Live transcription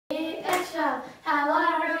Action! Hello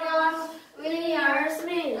everyone, we are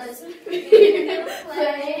Smith. We will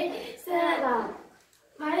play Sara.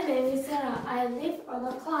 My name is Sarah. I live on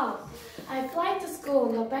a cloud. I fly to school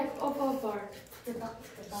on the back of a bird.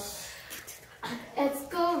 At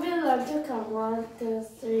school we learn to count 1, 2,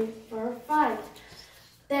 3, 4, 5.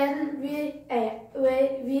 Then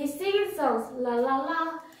we sing songs, la la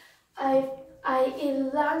la. I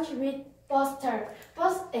eat lunch with Buster.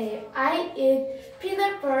 I eat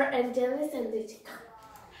peanut butter and jelly sandwich.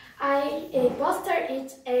 Buster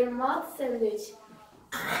eats a mud sandwich.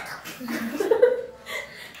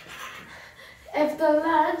 After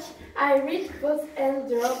lunch, I read books and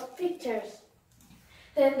draw pictures.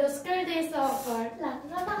 Then the school day is over. La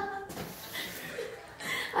la la.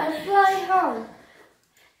 I fly home.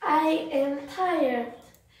 I am tired.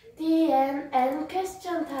 The end and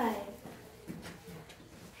question time.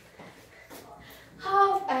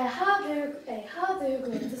 How do you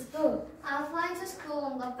go to school? I fly to school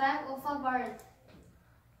on the back of a bird.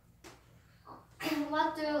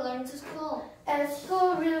 What do you learn to school? At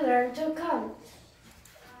school we learn to count.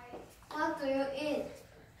 What do you eat?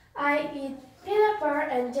 I eat peanut butter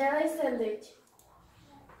and jelly sandwich.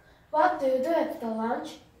 What do you do after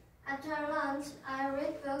lunch? After lunch, I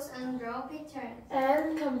read books and draw pictures.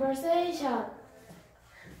 And conversation.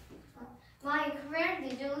 Mike, where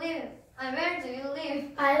do you live?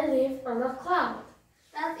 I live on a cloud.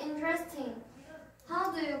 That's interesting.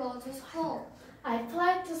 How do you go to school? I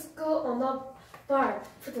fly to school on a bird.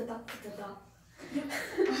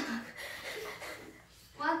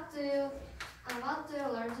 What do you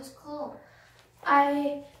learn to school?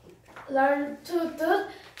 I learn to do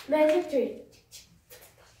magic trick.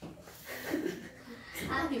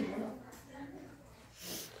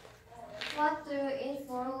 What do you eat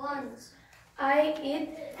for lunch? I eat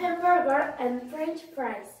hamburger and French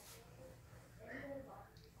fries.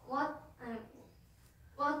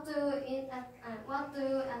 What do you eat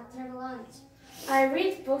after lunch? I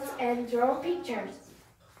read books and draw pictures.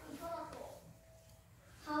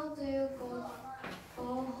 How do you go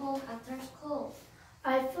home after school?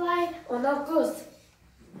 I fly on a goose.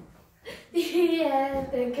 The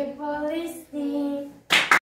end. Thank you for listening.